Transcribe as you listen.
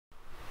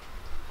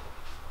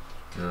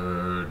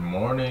Good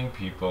morning,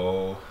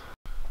 people.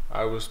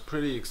 I was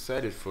pretty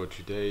excited for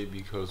today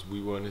because we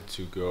wanted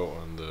to go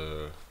on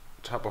the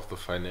top of the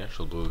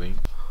financial building,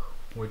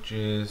 which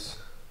is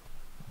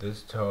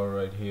this tower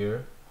right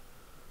here.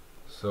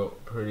 So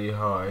pretty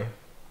high.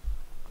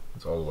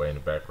 It's all the way in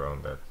the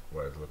background, that's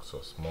why it looks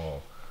so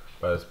small,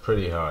 but it's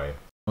pretty high.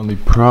 Only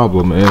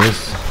problem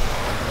is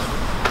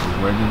the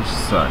weather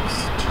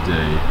sucks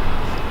today.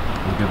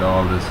 Look at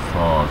all this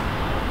fog.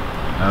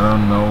 I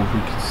don't know if we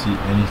can see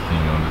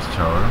anything on this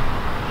tower,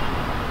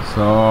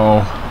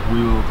 so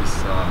we will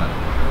decide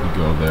if we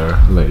go there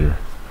later.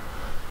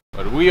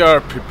 But we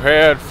are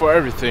prepared for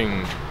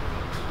everything.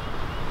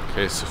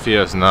 Okay,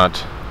 Sophia's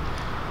not.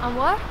 On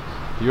what?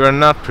 You are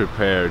not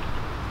prepared.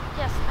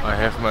 Yes, I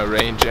have my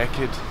rain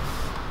jacket.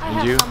 I and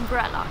have you? an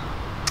umbrella.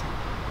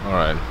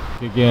 Alright.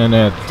 Again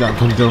at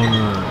Dunkin'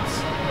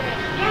 Donuts.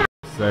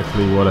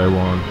 Exactly what I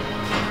want.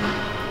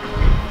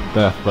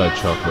 Death by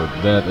chocolate.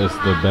 That is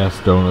the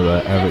best donut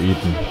I've ever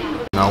eaten.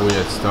 Now we're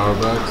at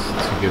Starbucks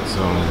to get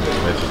some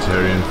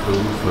vegetarian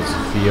food for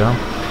Sophia.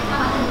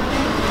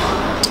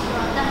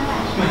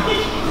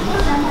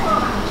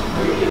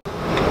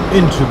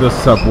 Into the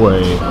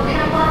subway.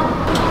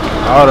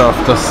 Out of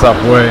the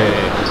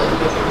subway.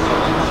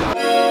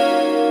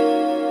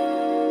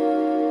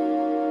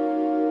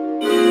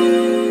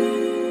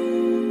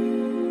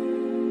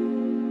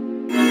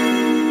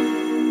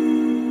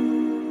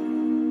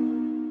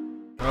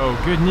 Oh,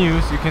 good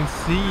news, you can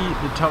see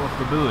the top of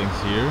the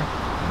buildings here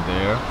and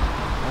there.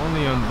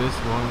 Only on this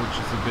one, which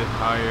is a bit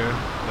higher,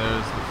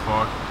 there's the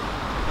fog.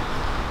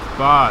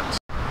 But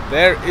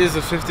there is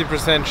a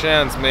 50%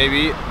 chance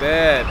maybe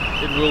that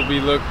it will be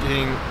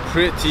looking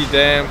pretty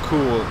damn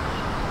cool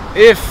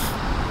if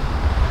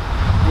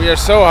we are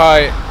so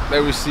high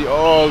that we see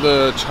all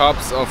the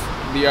tops of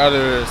the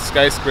other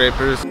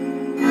skyscrapers.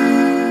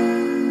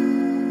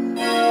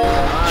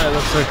 Ah, it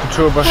looks like the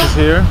tour bus is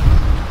here.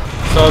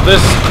 So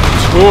this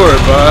tour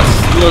bus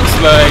looks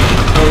like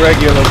a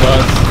regular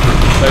bus.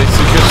 As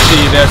you can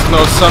see, there's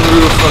no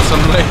sunroof or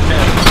something like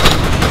that.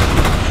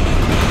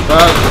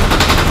 But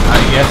I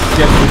guess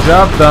get the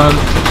job done.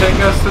 Take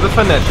us to the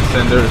financial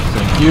center.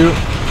 Thank you.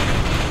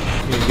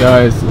 Okay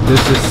guys,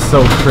 this is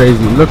so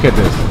crazy. Look at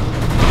this.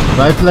 If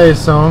I play a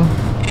song,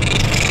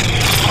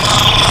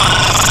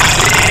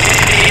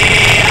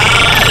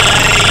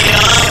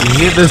 you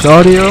hear this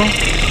audio,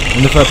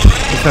 and if I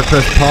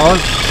press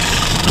pause,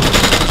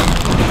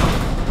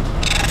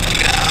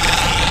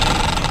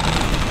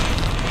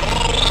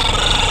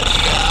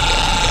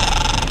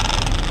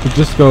 it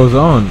just goes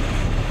on.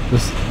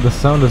 The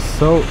sound is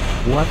so...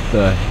 what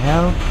the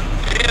hell?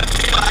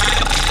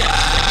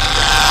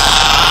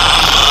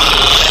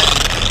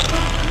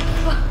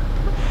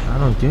 I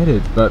don't get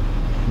it, but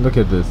look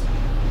at this.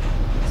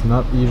 It's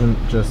not even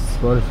just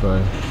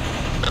Spotify.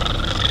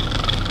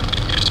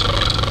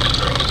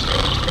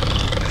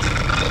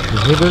 You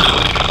hear this?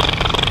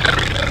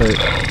 Okay.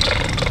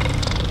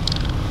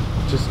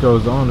 It just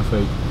goes on if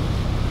I...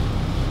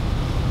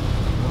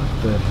 what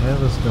the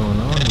hell is going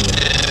on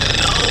here?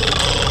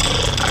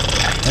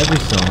 Every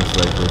song is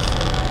like this.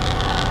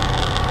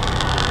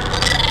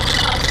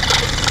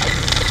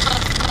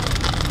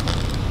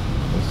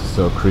 This is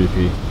so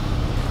creepy.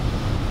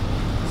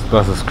 This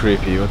bus is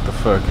creepy, what the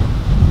fuck?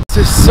 This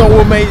is so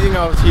amazing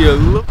out here.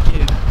 Look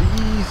at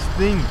these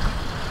things.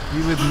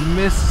 We would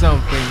miss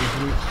something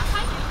if we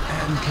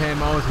hadn't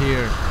came out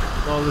here.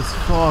 With all this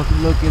fog,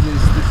 look at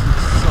this. This is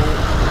so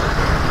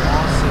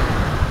awesome.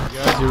 You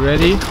guys, you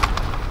ready?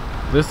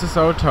 This is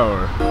our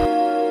tower.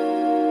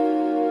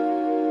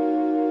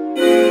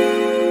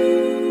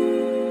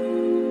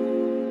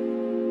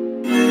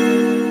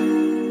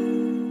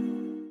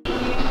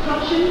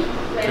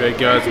 Okay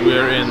guys,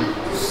 we're in.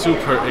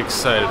 Super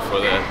excited for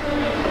that.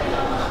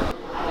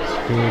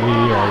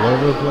 Security all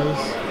over the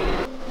place.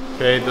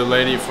 Okay, the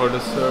lady for the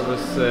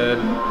service said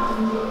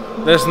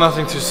there's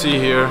nothing to see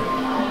here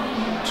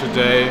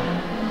today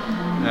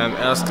and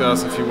asked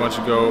us if we want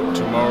to go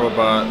tomorrow,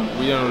 but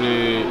we don't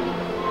really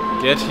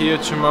get here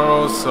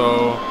tomorrow,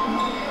 so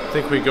I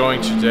think we're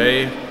going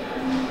today.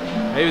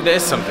 Maybe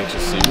there's something to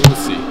see, we will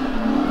see.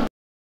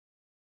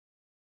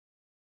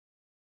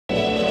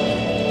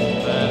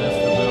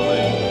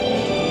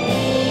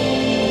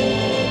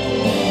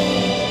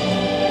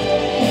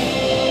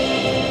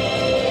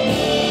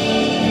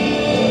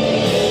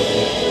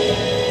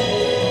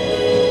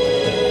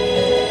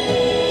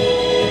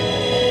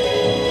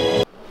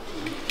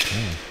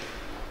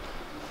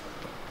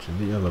 In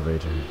the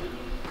elevator.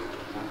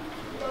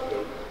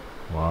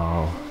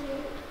 Wow.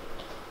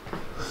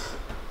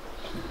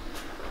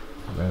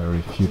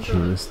 Very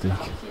futuristic.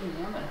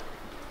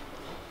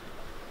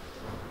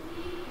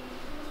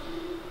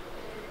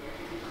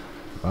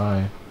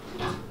 Bye.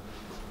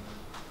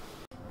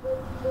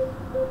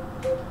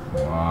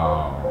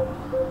 Wow.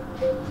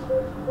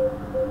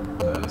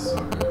 That is so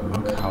good.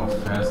 Look how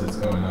fast it's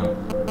going up.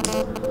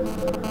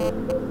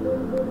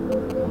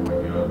 Oh my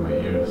god, my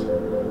ears.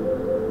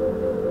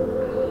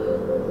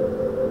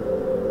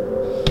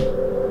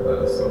 That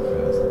is so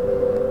fast.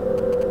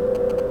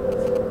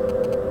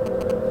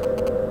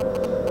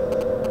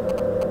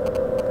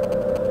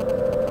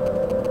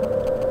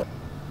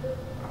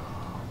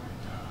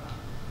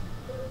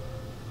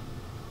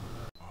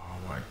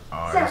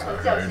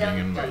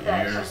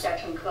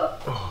 Section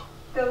Club. Oh.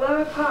 The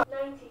lower part,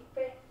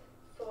 95th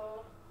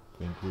floor. I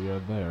think we are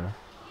there.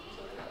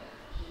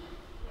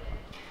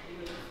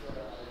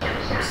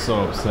 I'm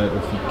so upset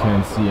if you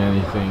can't see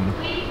anything.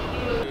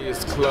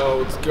 These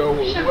clouds go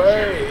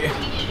away!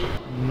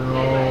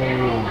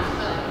 No!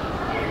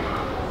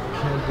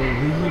 Can't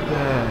believe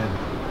that!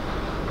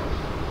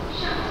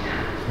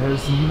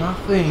 There's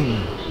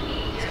nothing!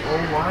 It's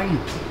all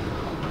white!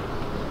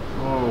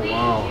 Oh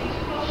wow!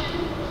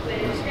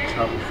 There's the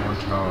top of one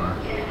tower.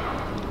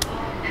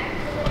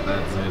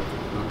 That's it.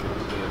 Look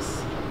at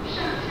this.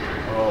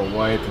 Oh,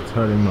 white, it's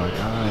hurting my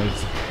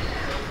eyes.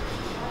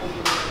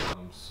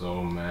 I'm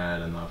so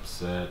mad and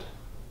upset.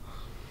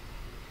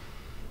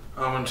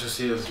 I want to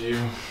see this view.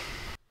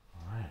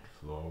 Alright,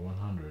 floor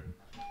 100.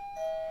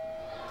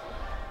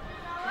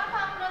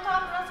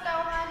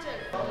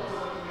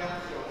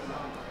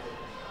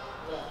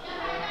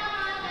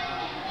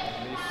 At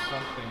least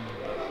something.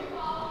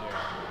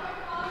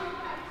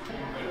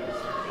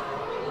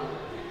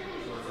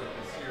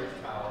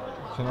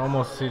 You can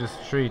almost see the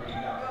street.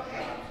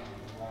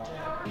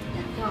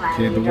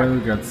 Okay, the weather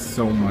got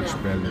so much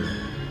better.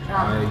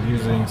 I'm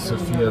using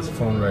Sophia's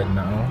phone right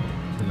now.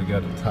 So we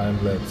got a time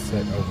lapse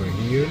set over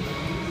here.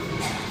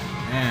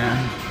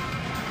 And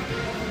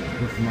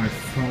with my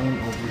phone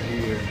over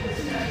here,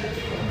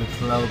 the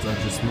clouds are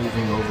just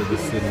moving over the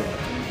city.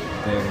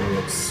 That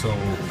looks so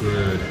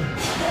good.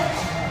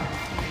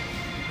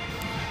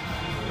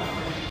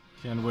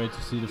 Can't wait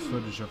to see the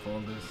footage of all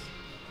this.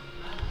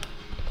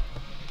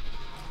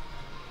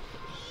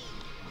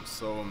 I'm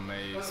so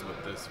amazed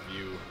with this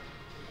view.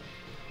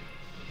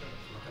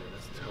 Look at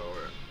this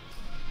tower.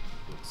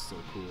 Looks so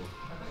cool.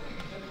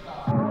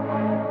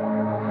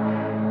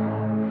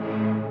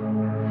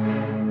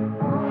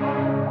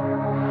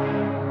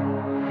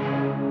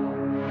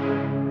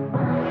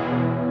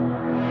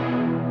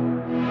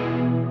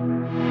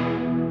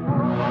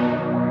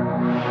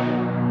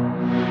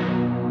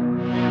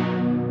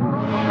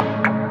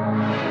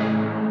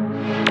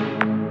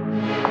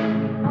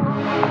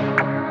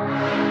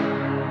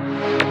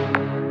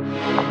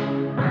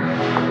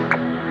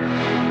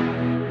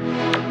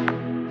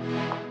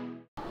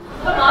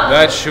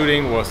 That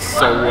shooting was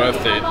so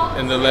worth it.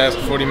 In the last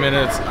 40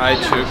 minutes I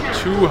took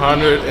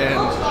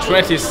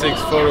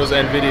 226 photos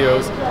and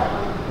videos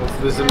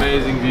of this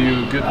amazing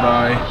view.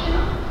 Goodbye.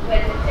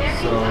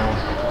 So,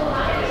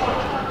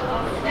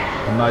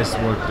 nice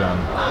work done.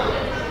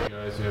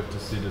 Guys, you have to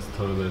see this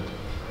toilet.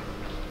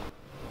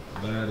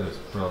 That is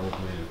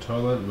probably the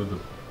toilet with the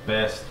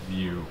best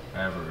view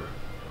ever.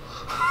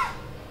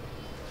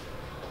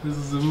 This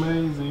is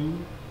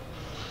amazing.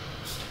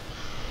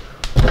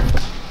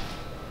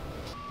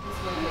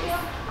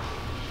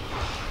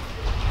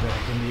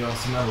 Back in the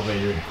awesome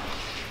elevator.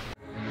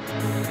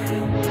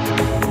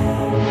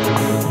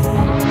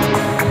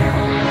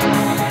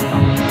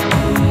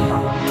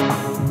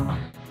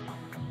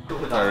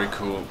 Very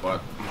cool,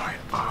 but my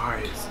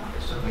eyes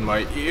and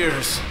my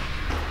ears.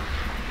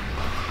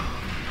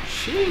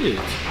 Shit.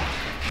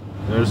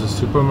 There's a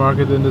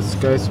supermarket in this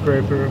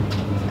skyscraper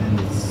and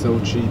it's so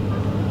cheap.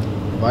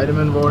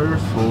 Vitamin water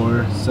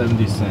for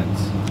 70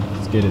 cents.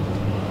 Let's get it.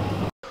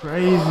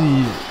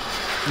 Crazy.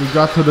 We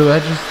got to the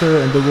register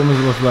and the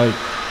woman was like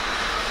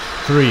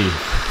 3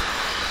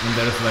 and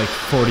that is like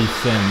 40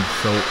 cents,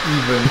 so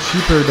even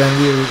cheaper than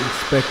we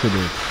expected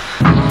it.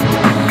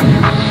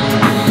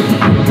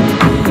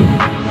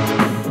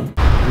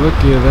 Look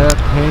at that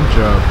paint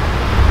job.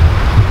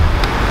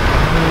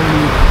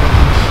 Holy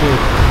fucking shit.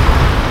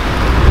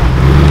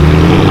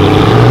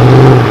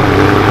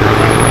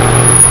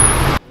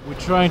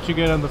 We're trying to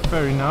get on the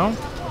ferry now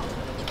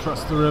to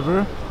cross the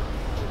river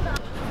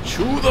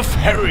to the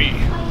ferry.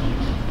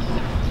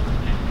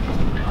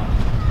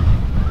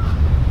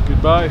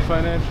 Goodbye,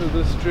 financial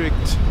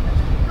district.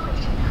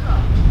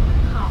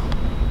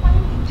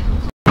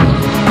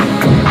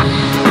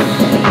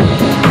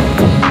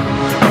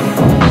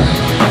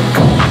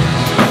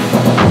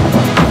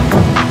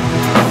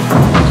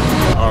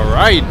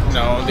 Alright,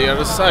 now on the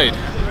other side.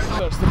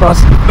 There's the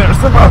bus, there's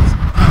the bus.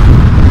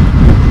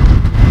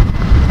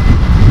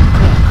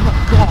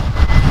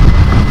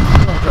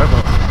 Come on, drive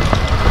off.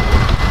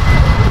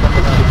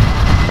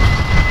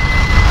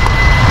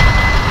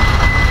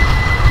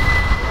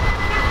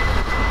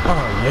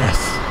 Oh, yes.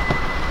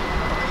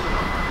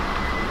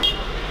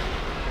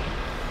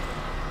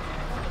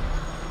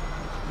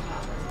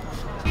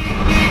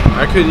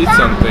 I could eat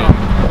something.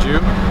 Would you?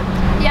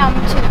 Yeah,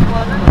 me too.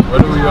 Where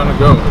do we want to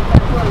go?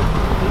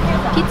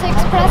 Pizza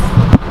Express?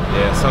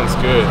 Yeah, sounds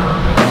good.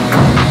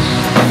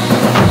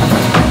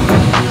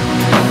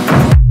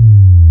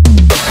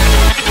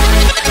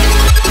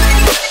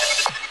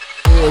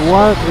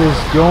 What is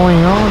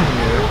going on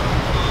here?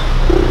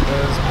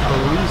 There's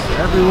police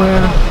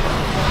everywhere.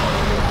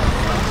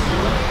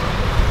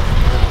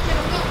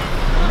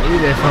 Maybe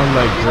they found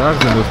like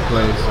drugs in this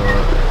place, or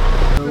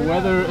the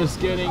weather is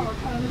getting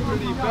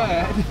pretty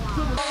bad.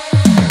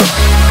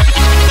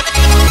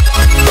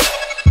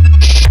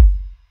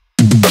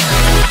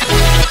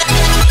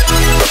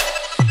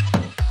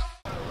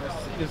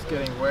 It's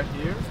getting wet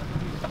here.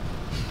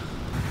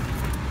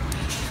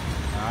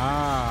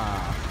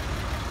 Ah.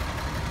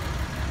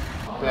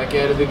 Back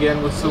at it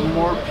again with some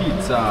more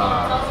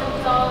pizza.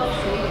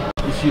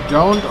 If you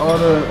don't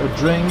order a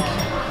drink,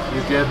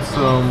 you get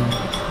some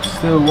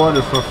still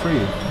water for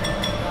free.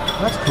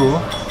 That's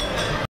cool.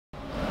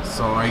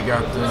 So I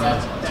got the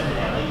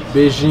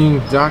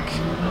Beijing duck,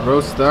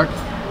 roast duck,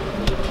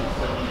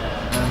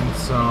 and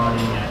some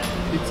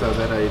pizza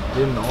that I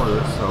didn't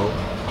order, so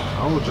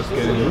I will just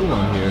get a new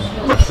one here.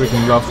 I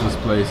freaking love this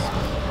place.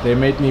 They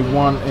made me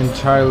one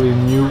entirely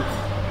new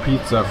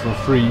pizza for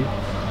free,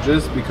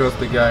 just because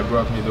the guy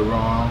brought me the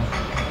wrong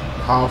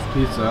half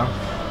pizza.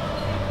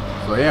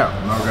 So yeah,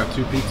 now I got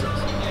two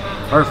pizzas.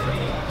 Perfect.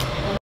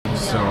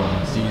 So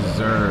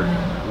dessert.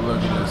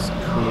 Look at this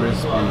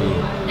crispy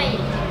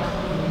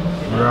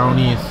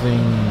brownie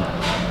thing.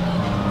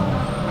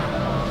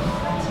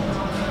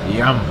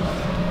 Yum.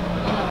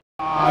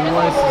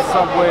 Why is the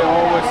subway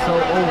always so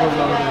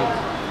overloaded?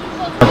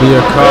 The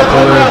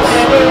apocalypse.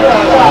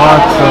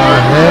 What the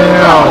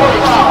hell?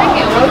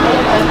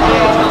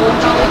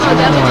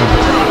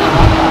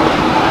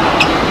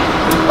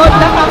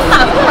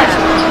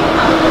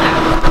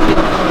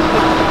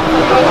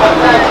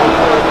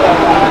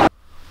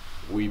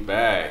 We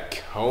back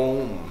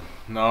home.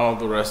 Now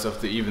the rest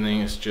of the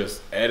evening is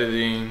just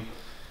editing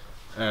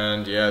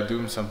and yeah,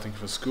 doing something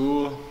for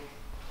school.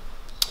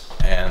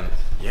 And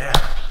yeah,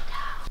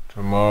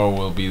 tomorrow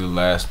will be the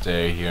last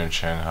day here in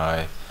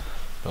Shanghai.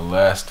 The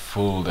last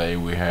full day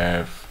we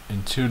have.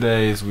 In 2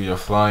 days we are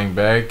flying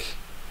back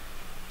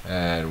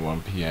at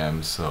 1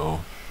 PM,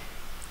 so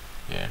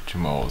yeah,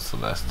 tomorrow is the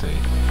last day.